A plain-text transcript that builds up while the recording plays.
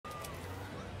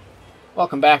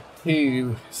Welcome back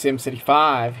to SimCity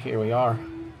 5. Here we are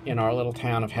in our little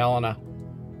town of Helena,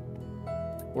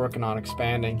 working on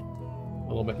expanding a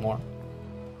little bit more.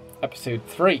 Episode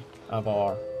 3 of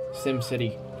our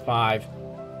SimCity 5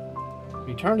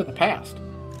 Return to the Past.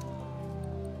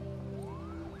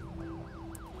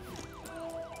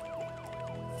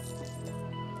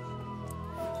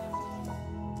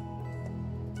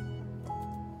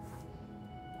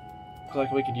 Looks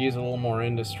like we could use a little more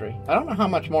industry. I don't know how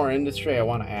much more industry I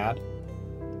want to add,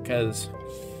 because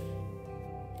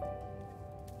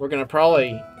we're going to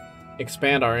probably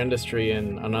expand our industry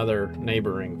in another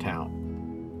neighboring town.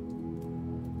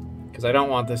 Because I don't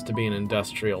want this to be an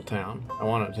industrial town. I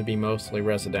want it to be mostly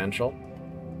residential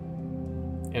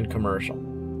and commercial.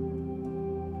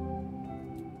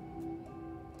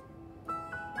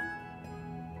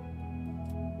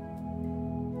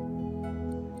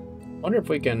 Wonder if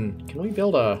we can we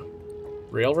build a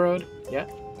railroad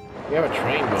yet? We have a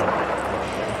train going right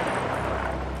there.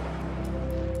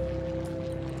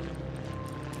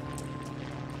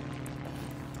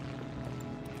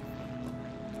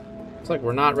 Looks like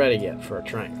we're not ready yet for a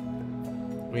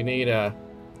train. We need a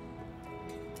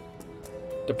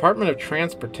Department of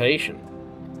Transportation.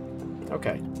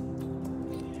 Okay.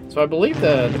 So I believe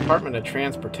the Department of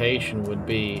Transportation would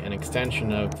be an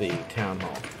extension of the town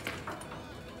hall.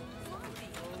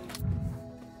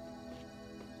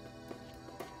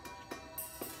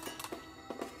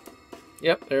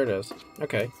 Yep, there it is.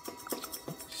 Okay.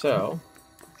 So.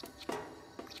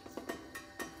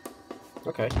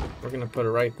 Okay, we're going to put it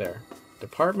right there.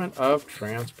 Department of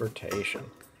Transportation.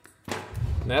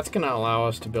 And that's going to allow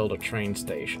us to build a train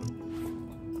station,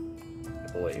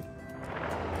 I believe.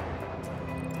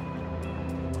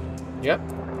 Yep,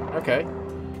 okay.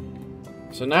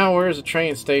 So now where's the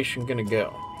train station going to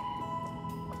go?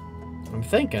 I'm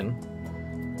thinking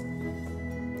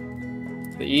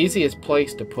the easiest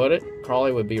place to put it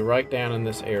probably would be right down in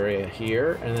this area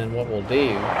here, and then what we'll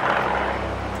do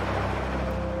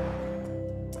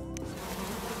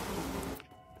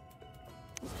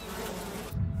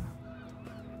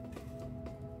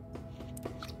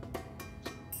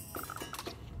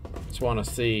just want to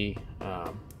see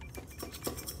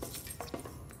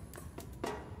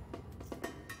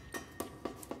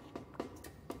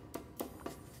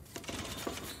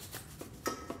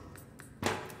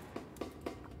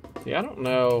see, I don't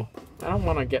know. I don't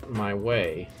want to get in my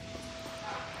way.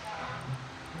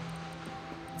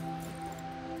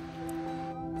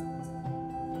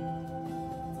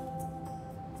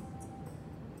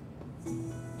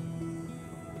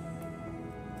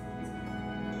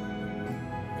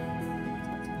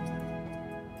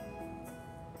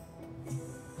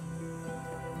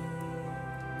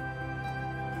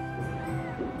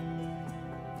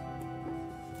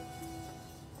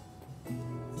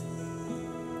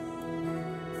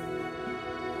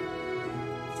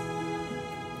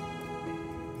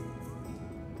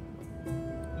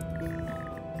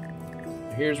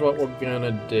 Here's what we're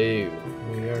gonna do.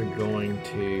 We are going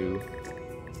to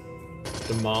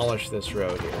demolish this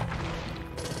road here.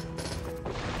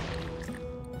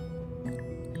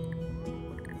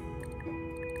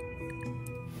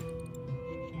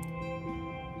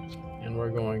 And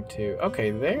we're going to... Okay,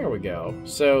 there we go.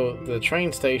 So the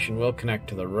train station will connect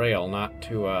to the rail, not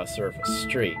to a surface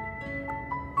street,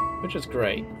 which is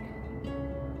great.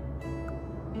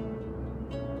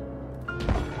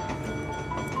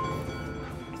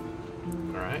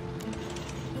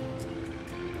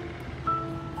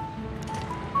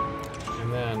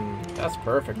 That's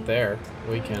perfect there.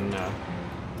 We can yeah,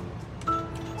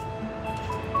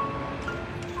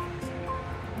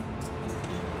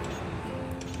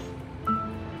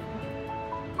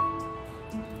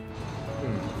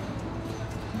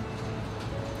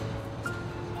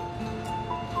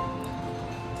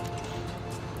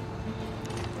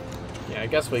 I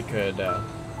guess we could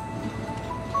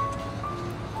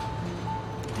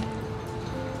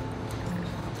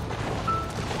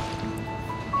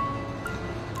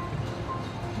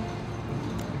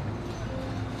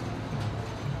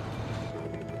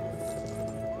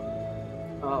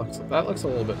that looks a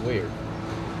little bit weird.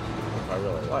 I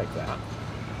really like that.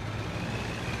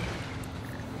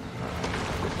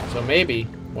 So maybe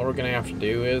what we're going to have to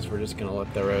do is we're just going to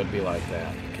let the road be like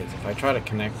that. Because if I try to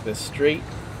connect this street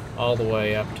all the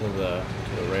way up to the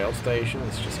rail station,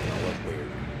 it's just going to look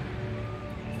weird.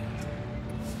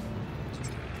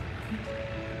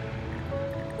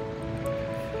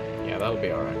 Yeah, that'll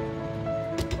be alright.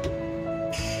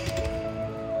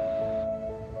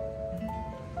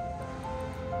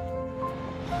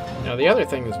 Now the other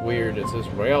thing that's weird is this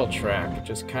rail track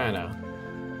just kind of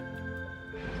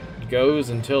goes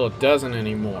until it doesn't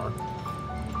anymore.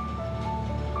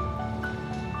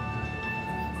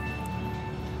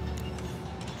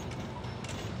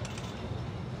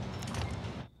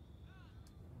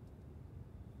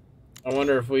 I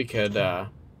wonder if we could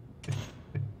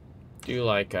do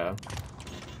like a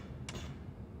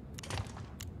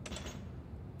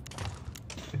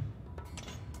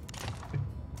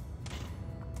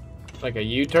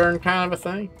U-turn kind of a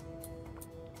thing,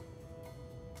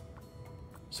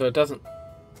 so it doesn't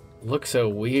look so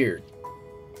weird.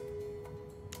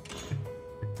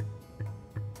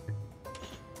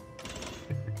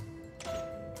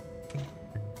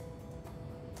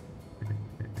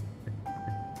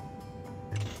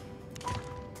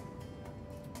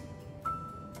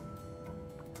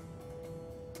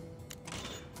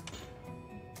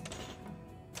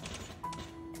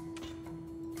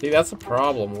 See, that's the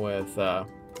problem with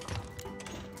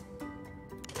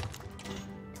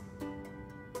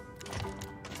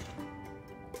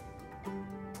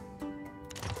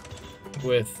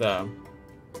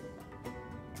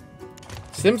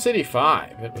SimCity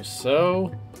 5. It was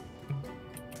so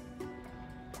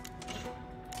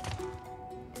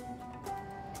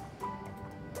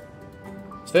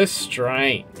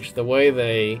strange the way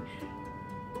they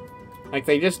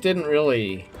just didn't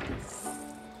really.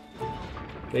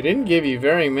 They didn't give you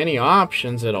very many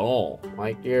options at all.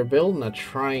 Like, you're building a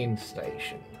train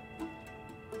station.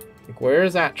 Like, where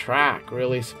is that track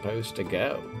really supposed to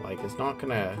go? Like, it's not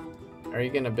gonna... Are you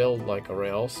gonna build, like, a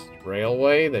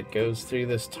railway that goes through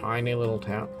this tiny little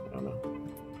town? I don't know.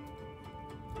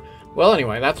 Well,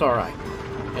 anyway, that's alright.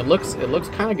 It looks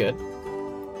kind of good.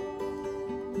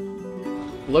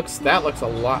 That looks a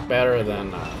lot better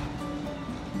than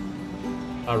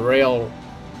a rail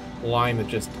line that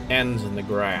just ends in the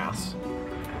grass.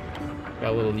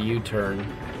 Got a little U-turn.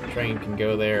 Train can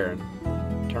go there and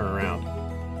turn around.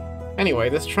 Anyway,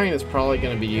 this train is probably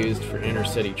going to be used for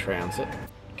intercity transit,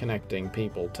 connecting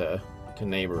people to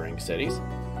neighboring cities.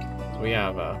 So we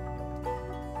have a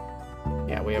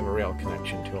rail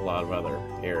connection to a lot of other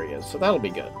areas, so that'll be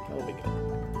good. That'll be good.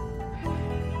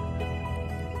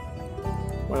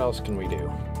 What else can we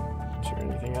do? Is there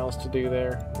anything else to do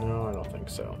there? No, I don't think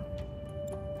so.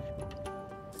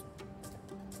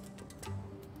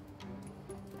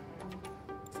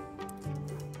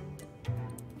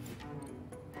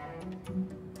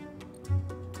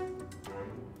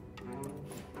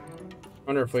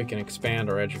 I wonder if we can expand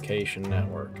our education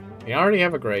network. We already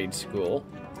have a grade school.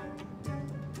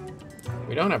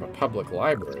 We don't have a public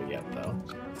library yet, though.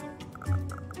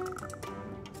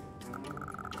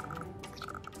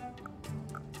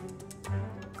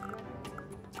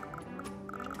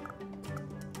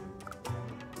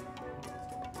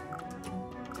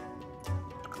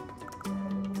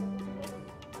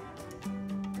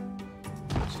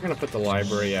 We're gonna put the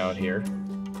library out here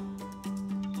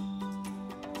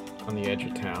on the edge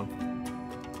of town.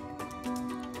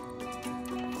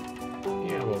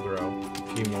 Yeah, we'll grow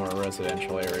a few more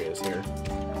residential areas here.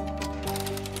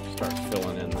 Start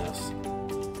filling in this.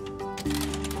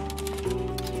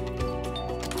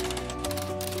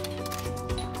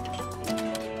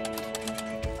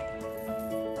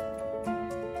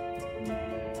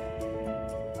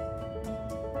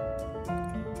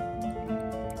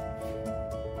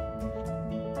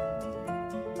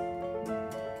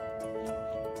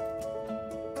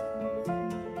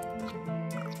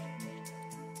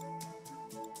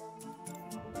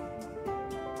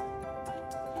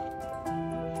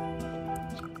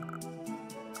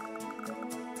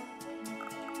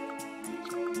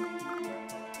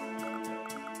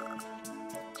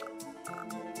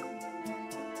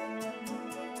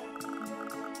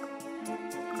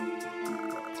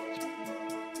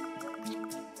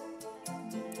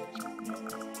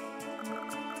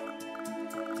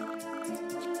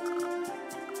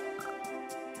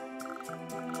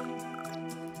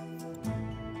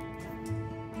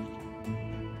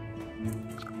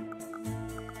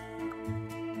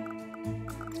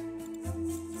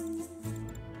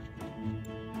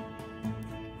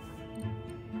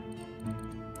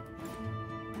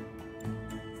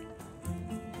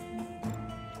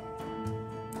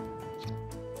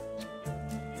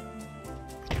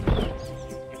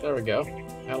 There we go.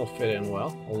 That'll fit in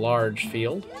well. A large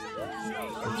field.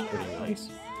 That's pretty nice.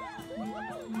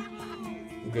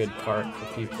 A good park for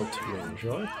people to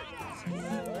enjoy.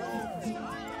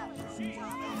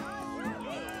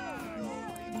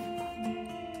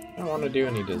 I don't want to do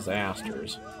any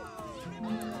disasters.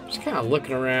 Just kind of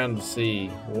looking around to see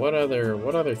what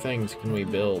other things can we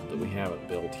build that we haven't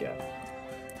built yet.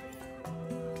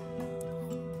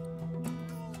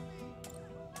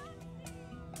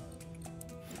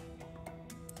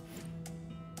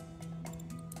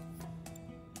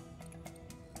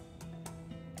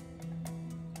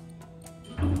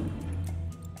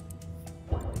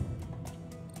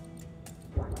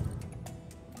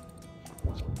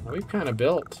 We've kind of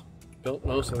built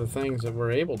most of the things that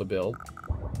we're able to build.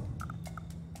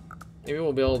 Maybe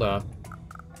we'll build a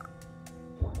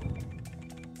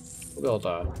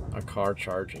car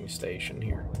charging station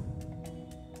here.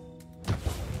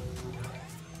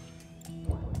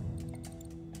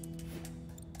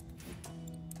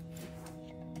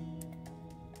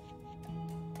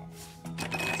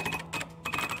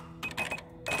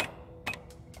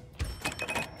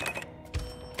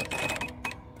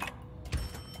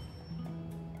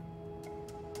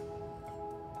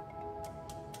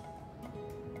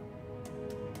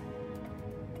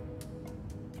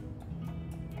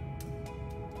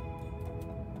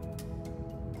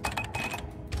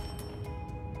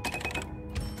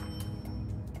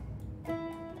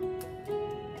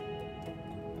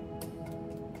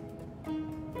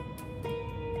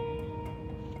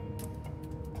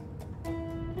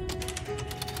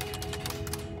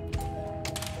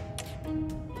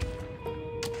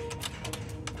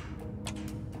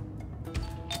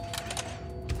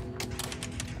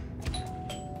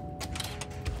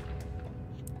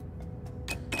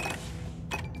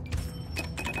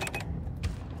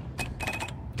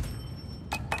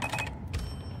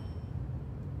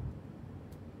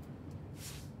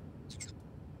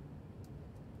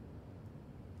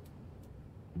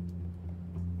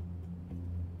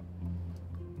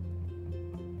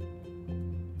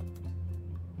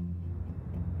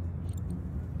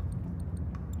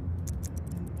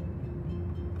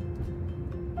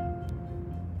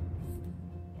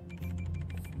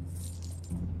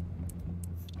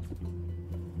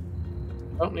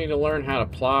 Don't need to learn how to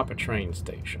plop a train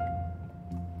station.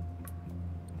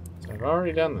 So I've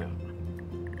already done that.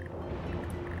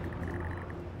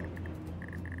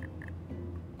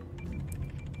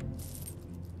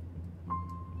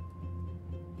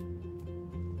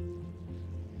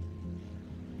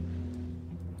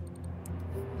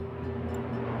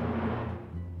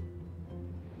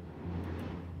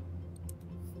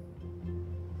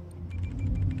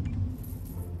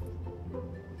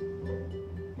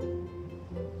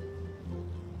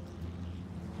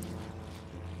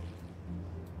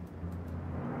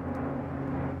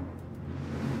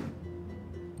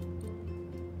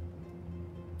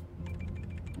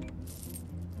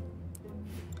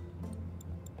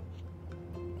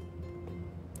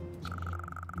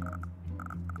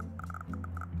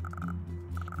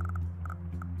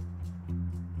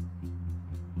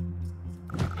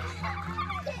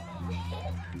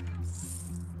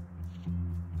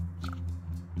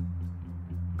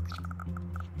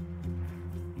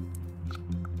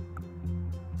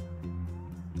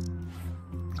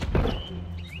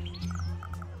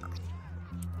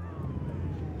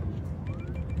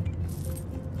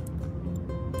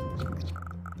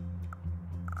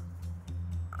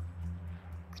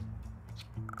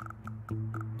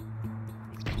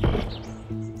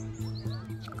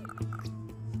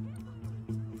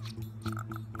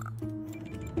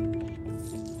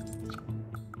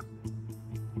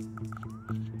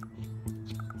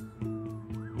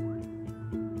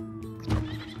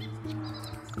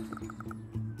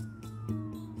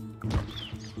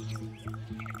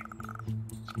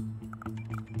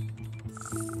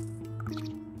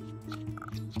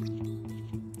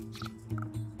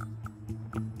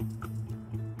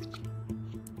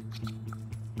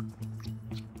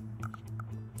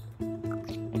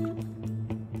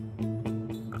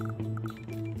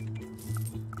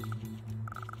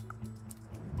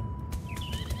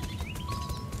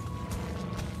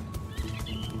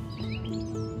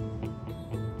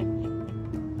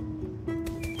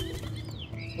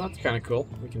 That's kind of cool.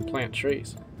 We can plant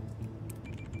trees.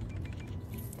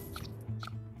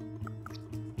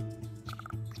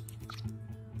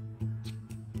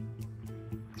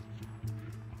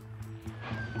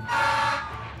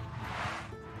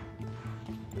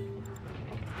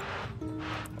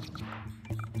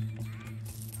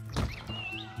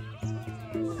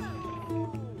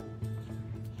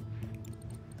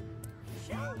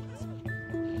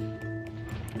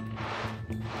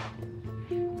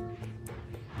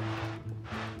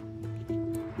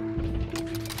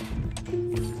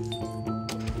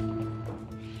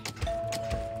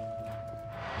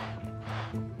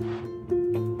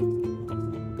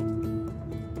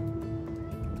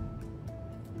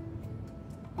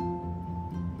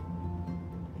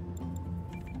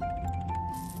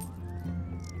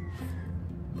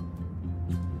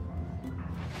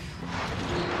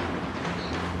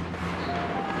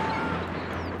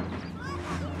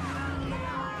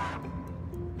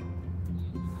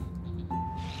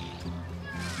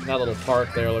 That little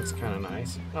park there looks kind of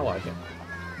nice. I like it.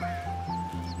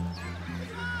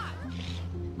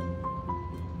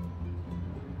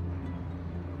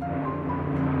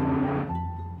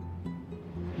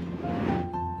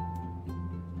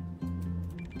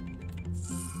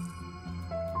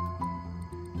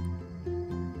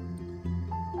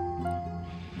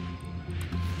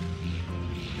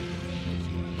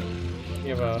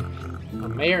 You have a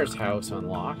mayor's house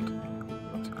unlocked.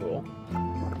 That's cool.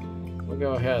 We'll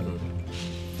go ahead and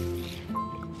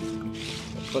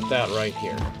put that right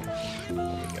here.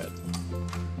 That'll be good.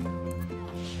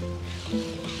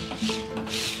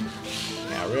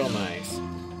 Yeah, real nice.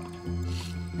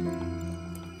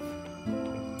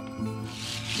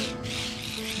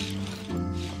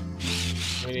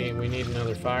 We need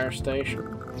another fire station.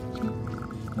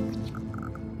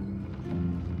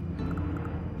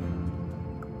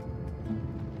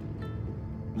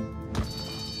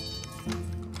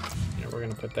 Yeah, we're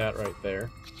gonna put that right there.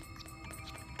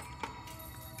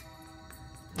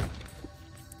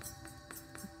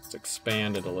 Let's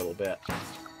expand it a little bit.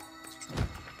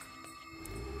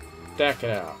 Deck it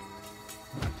out.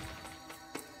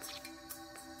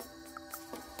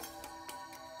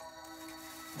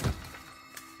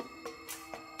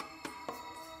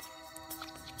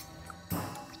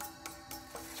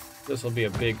 This will be a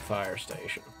big fire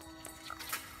station.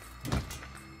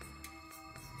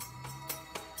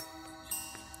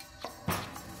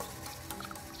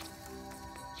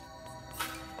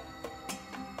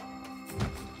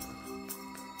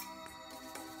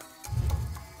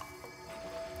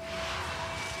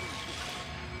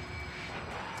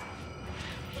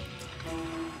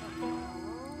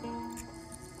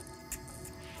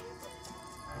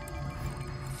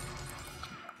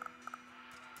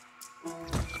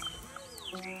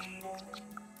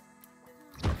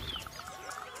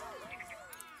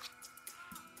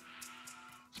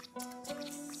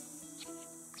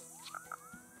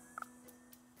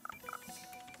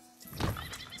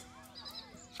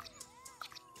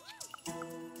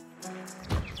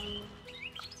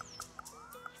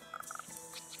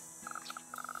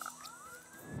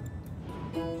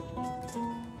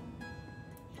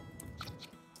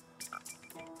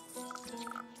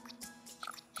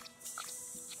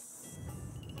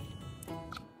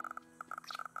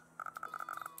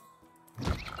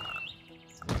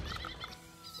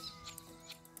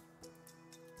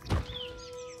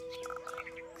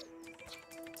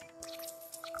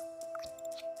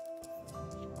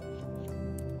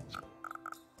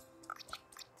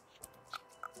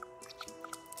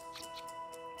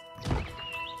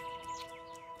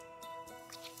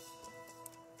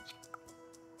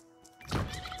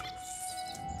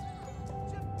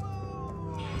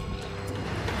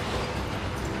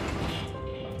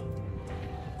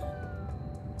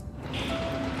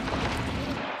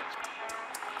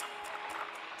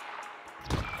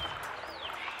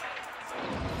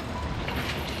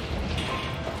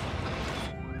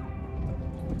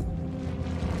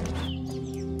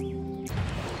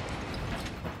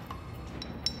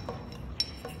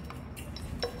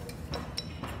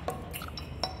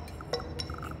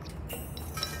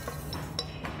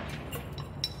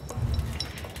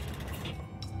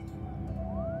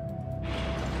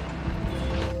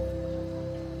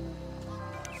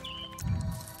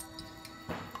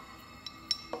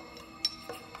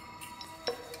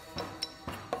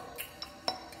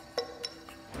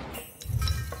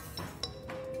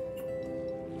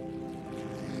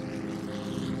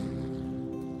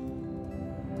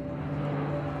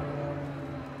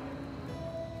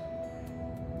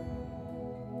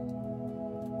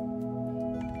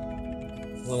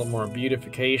 A little more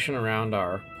beautification around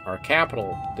our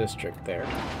capital district there.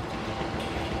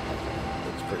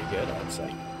 Looks pretty good, I'd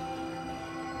say.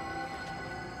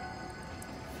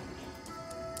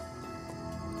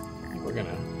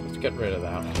 Let's get rid of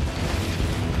that one.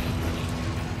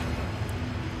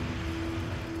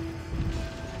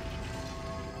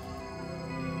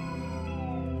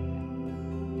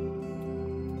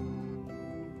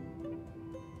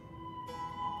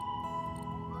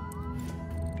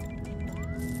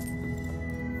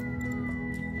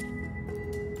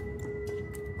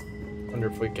 Wonder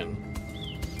if we can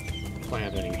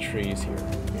plant any trees here.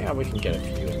 Yeah, we can get a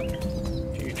few in there.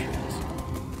 A few trees.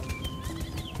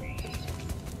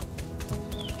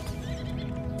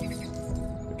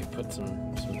 We could put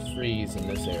some trees in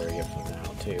this area for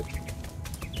now too.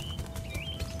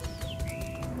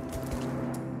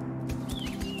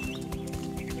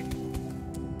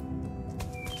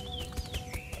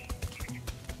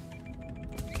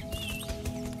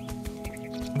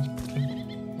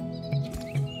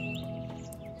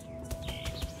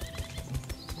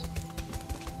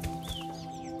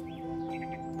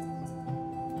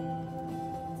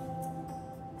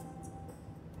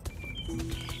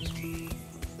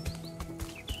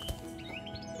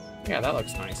 Yeah, that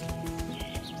looks nice.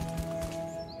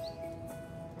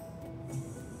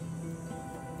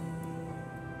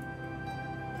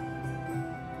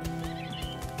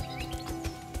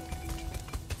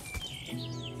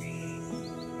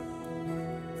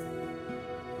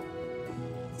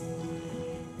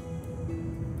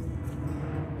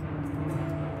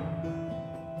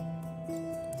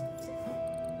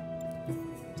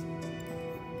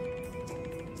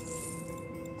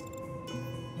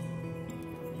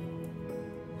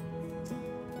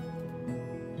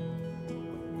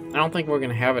 I don't think we're going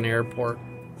to have an airport.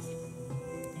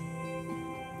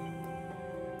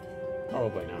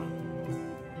 Probably not.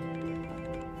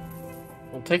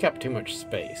 It'll take up too much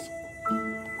space.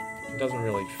 It doesn't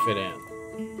really fit in.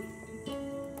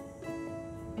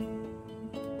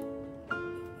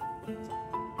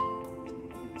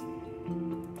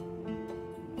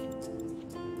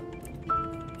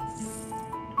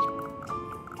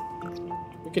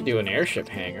 We could do an airship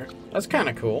hangar. That's kind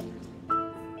of cool.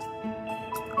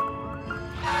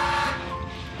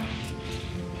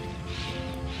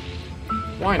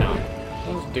 Why not?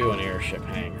 Let's do an airship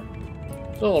hangar.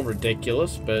 It's a little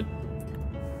ridiculous, but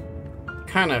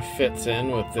kind of fits in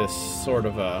with this sort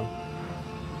of a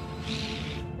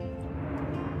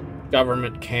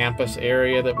government campus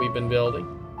area that we've been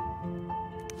building.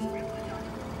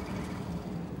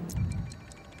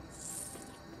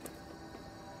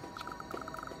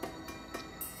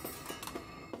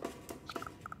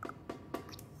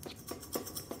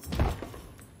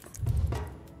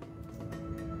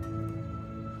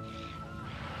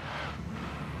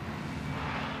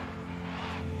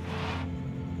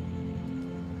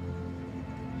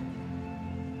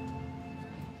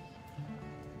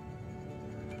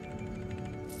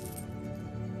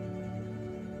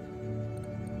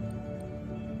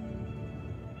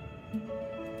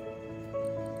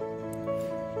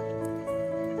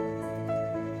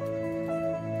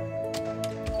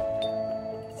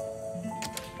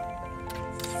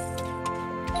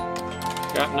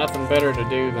 Got nothing better to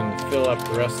do than to fill up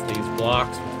the rest of these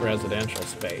blocks with residential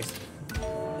space.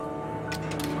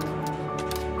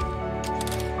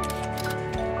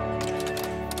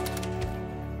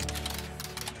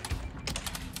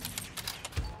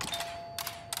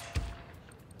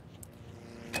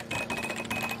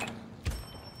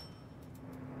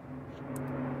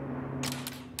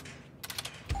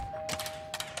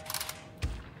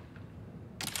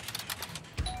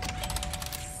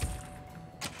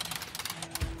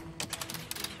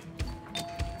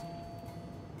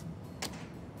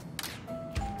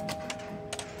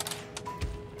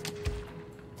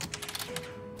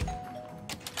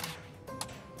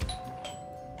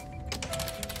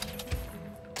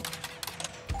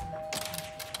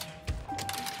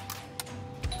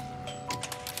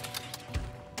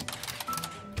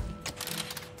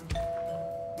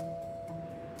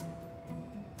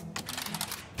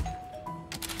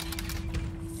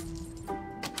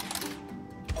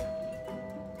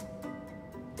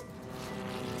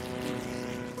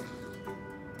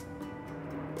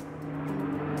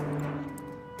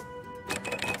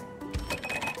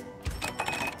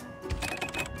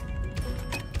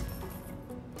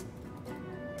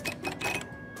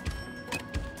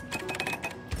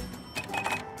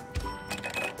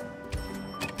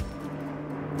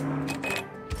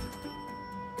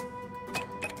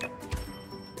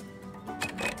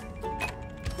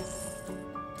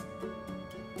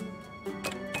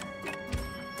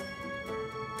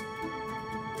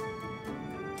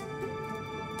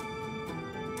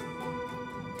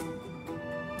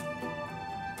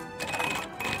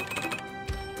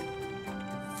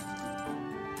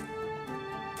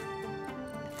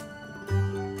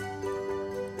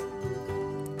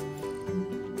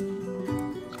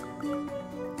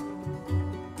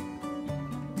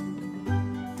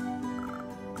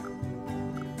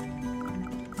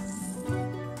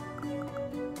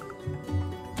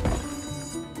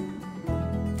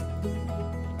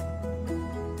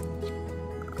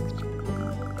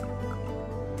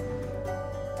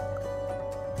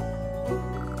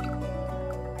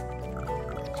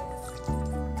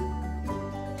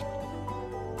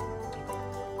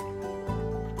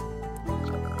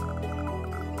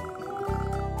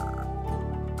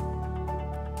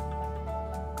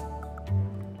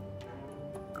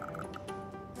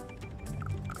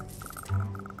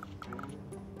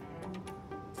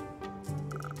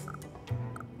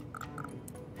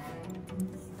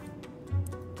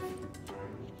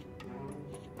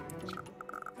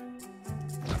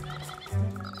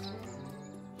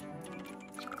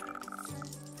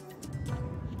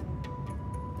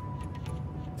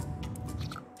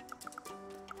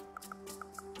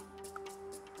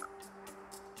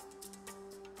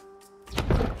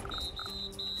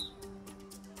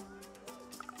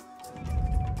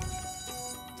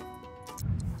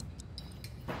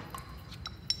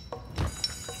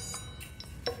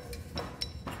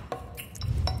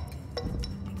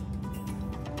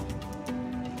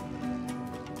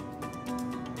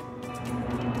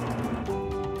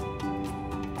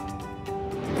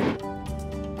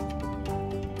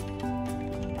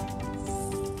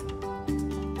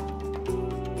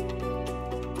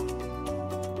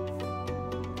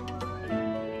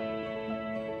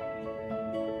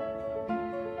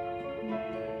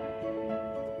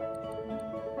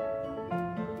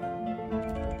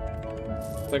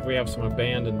 Looks like we have some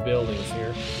abandoned buildings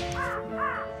here.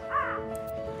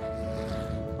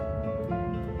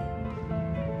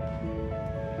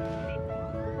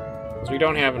 Because we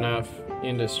don't have enough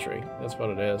industry. That's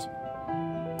what it is.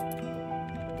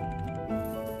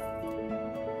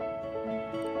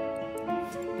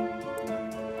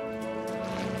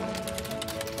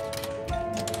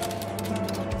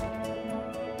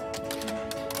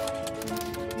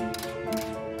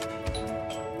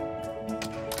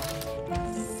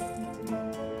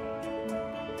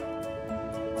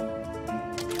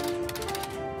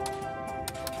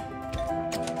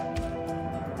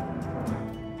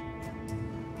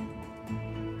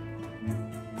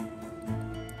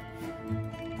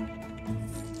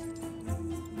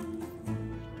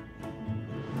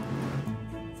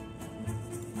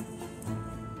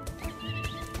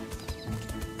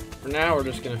 For now, we're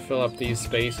just going to fill up these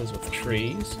spaces with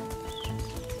trees.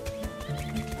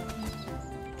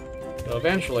 So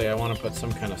eventually, I want to put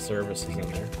some kind of services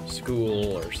in there.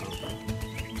 School or something.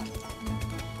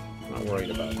 Not worried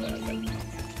about that yet.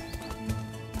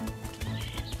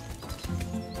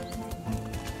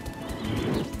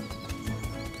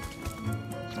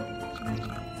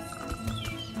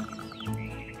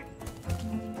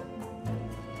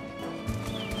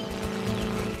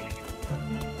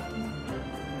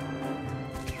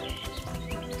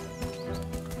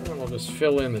 Just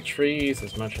fill in the trees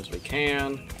as much as we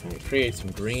can, and create some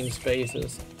green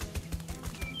spaces.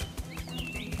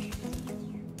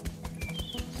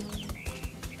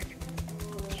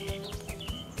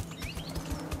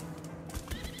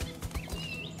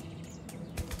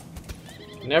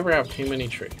 Never have too many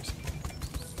trees.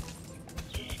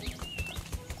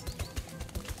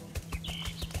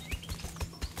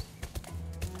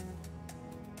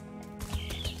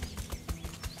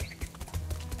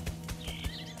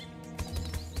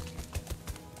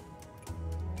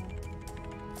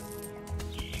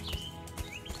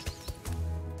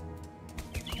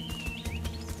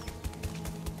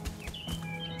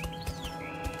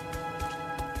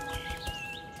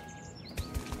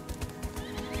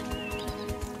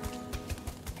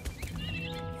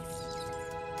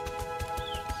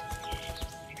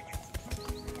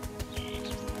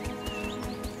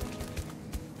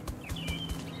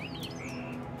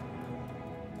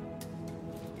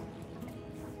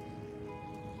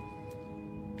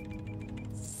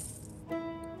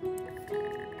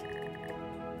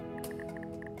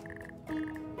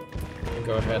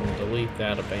 Go ahead and delete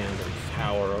that abandoned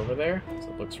tower over there, because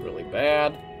it looks really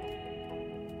bad.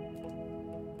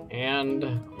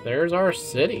 And there's our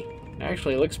city.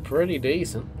 Actually, it looks pretty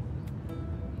decent.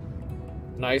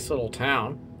 Nice little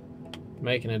town.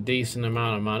 Making a decent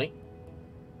amount of money.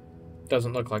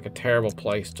 Doesn't look like a terrible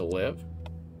place to live.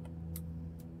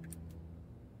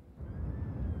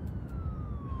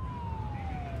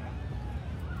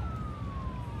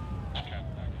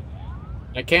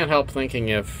 I can't help thinking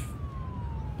if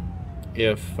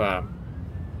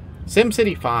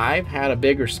SimCity 5 had a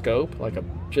bigger scope, like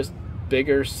just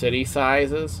bigger city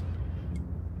sizes,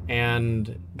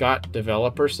 and got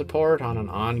developer support on an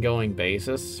ongoing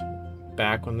basis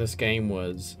back when this game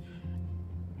was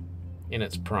in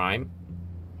its prime,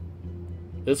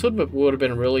 this would have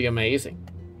been really amazing.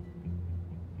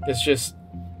 It's just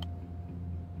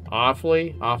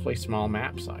awfully small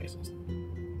map sizes.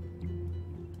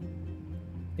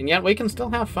 And yet we can still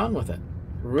have fun with it.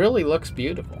 Really looks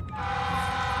beautiful.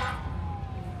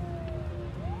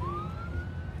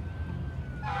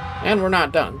 And we're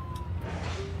not done.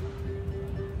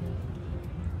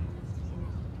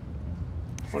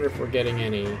 Wonder if we're getting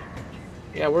any...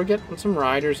 Yeah, we're getting some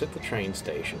riders at the train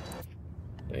station.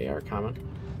 They are coming.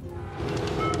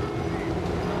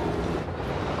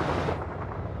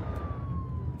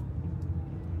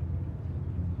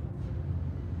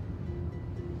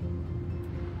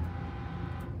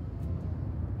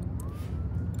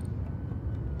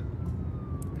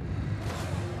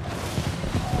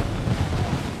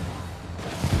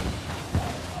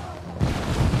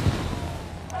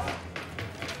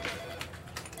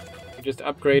 We just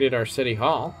upgraded our city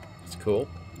hall. It's cool.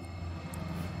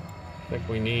 I think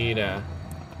we need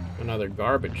another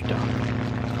garbage dump.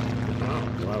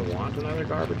 Oh, do I want another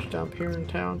garbage dump here in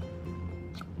town?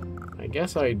 I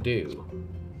guess I do.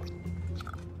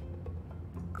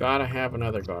 Gotta have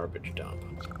another garbage dump.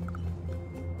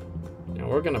 Now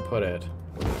we're gonna put it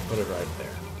right there.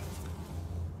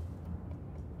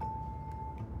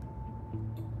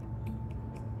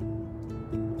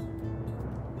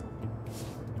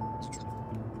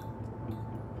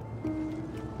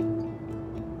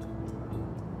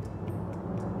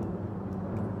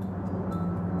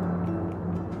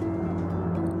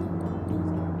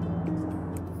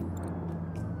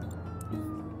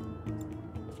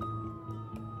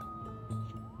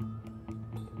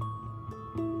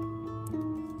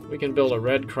 We can build a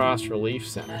Red Cross Relief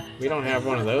Center. We don't have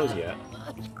one of those yet.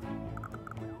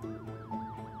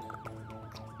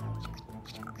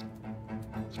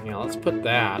 Yeah, let's put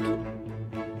that.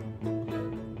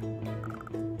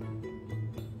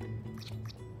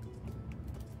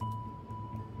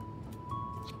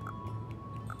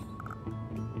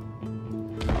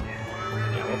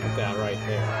 That right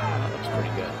there. That looks pretty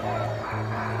good.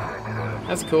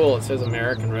 That's cool. It says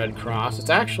American Red Cross. It's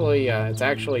actually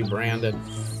branded.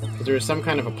 There was some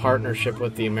kind of a partnership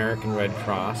with the American Red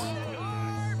Cross,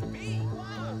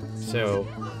 so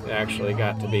it actually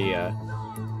got to be a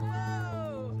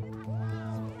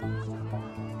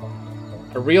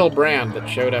real brand that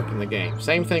showed up in the game.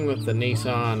 Same thing with the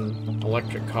Nissan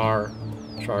electric car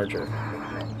charger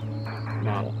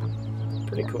model.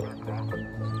 Pretty cool.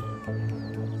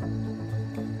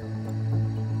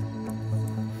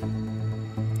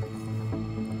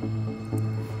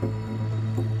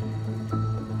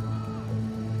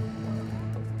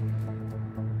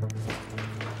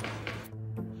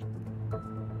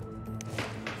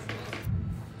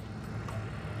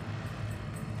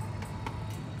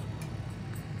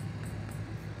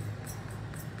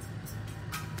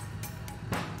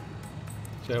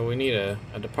 So we need a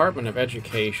Department of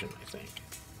Education, I think.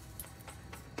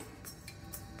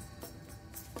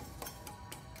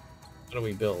 How do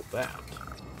we build that?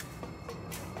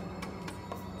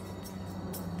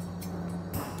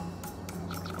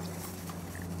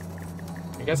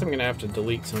 I guess I'm going to have to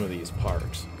delete some of these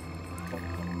parts.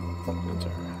 That's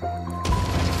all right.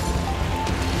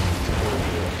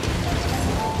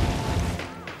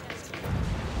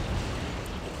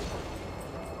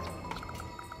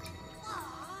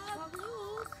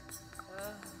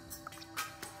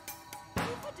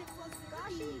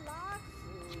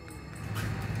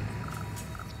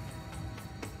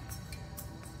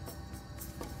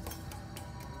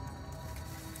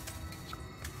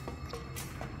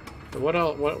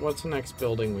 What's the next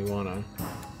building we want to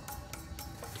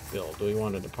build? Do we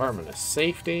want a Department of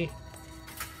Safety?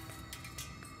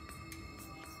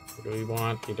 Or do we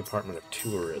want a Department of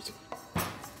Tourism?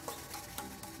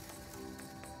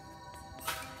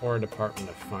 Or a Department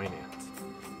of Finance?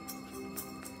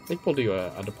 I think we'll do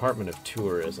a Department of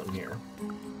Tourism here.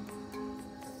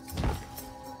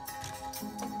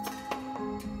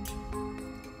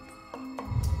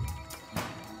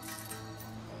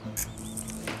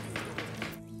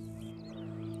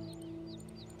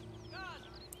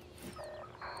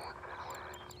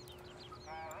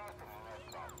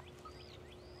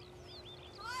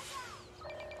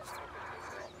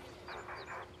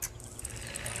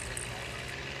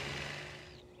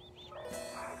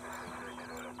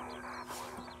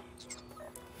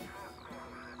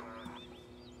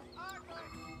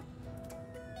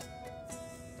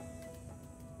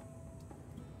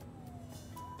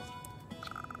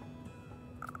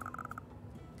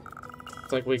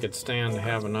 Like we could stand to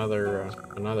have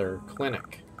another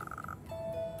clinic.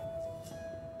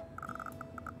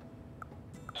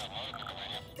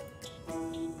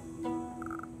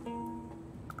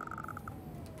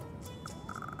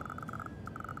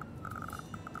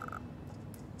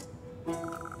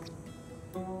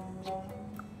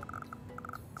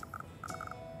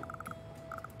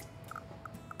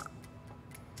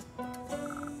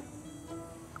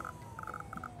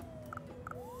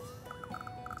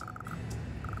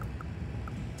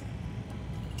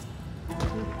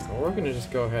 We're going to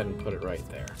just go ahead and put it right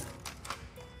there.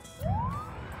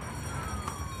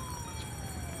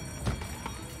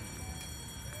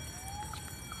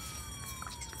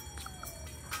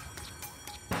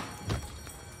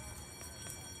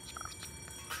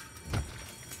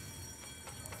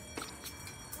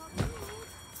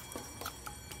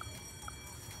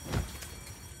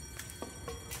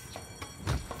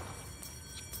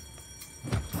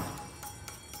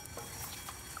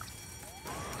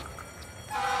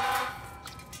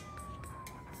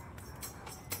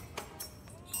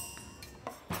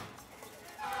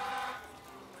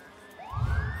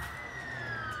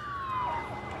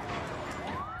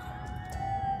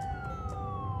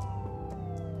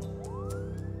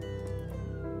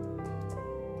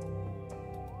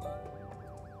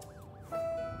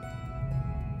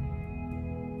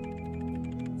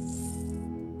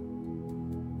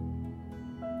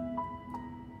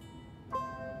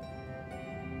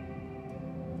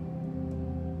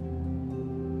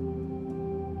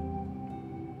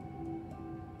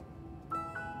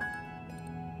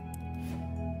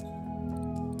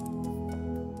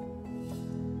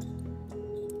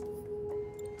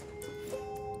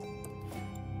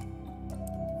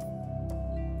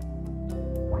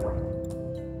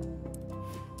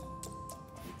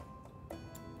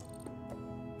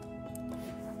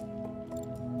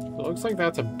 looks like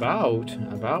that's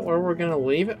about where we're gonna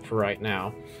leave it for right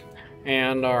now.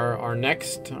 And our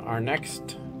next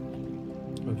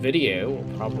video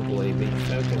will probably be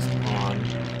focused on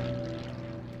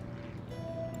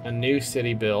a new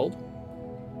city build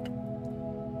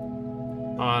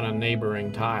on a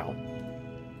neighboring tile.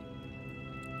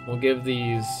 We'll give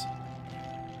these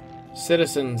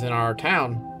citizens in our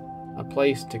town a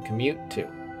place to commute to.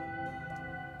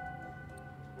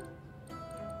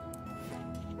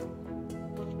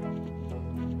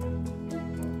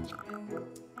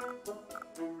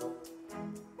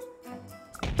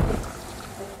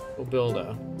 We'll build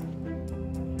a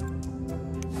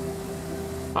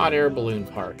hot air balloon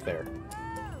park there.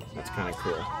 That's kind of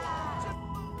cool.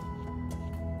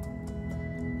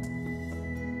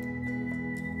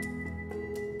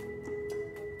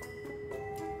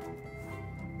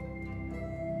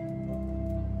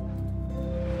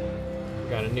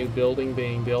 Got a new building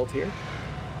being built here.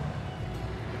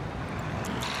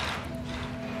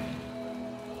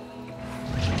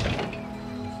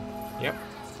 Yep.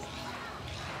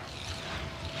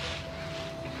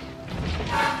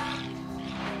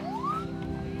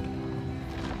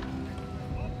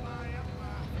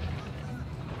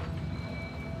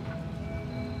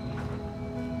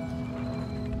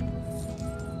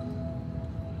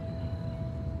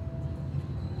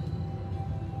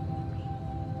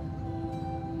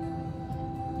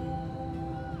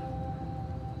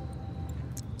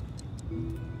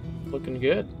 Looking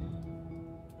good.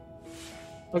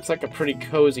 Looks like a pretty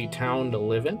cozy town to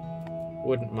live in.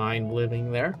 Wouldn't mind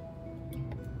living there.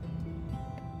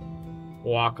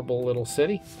 Walkable little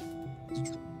city.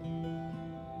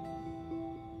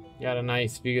 Got a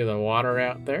nice view of the water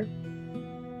out there.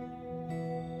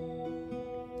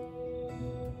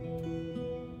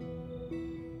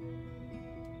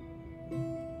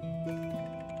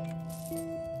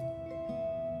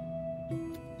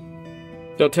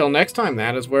 So till next time,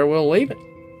 that is where we'll leave it.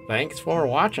 Thanks for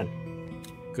watching.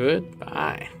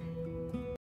 Goodbye.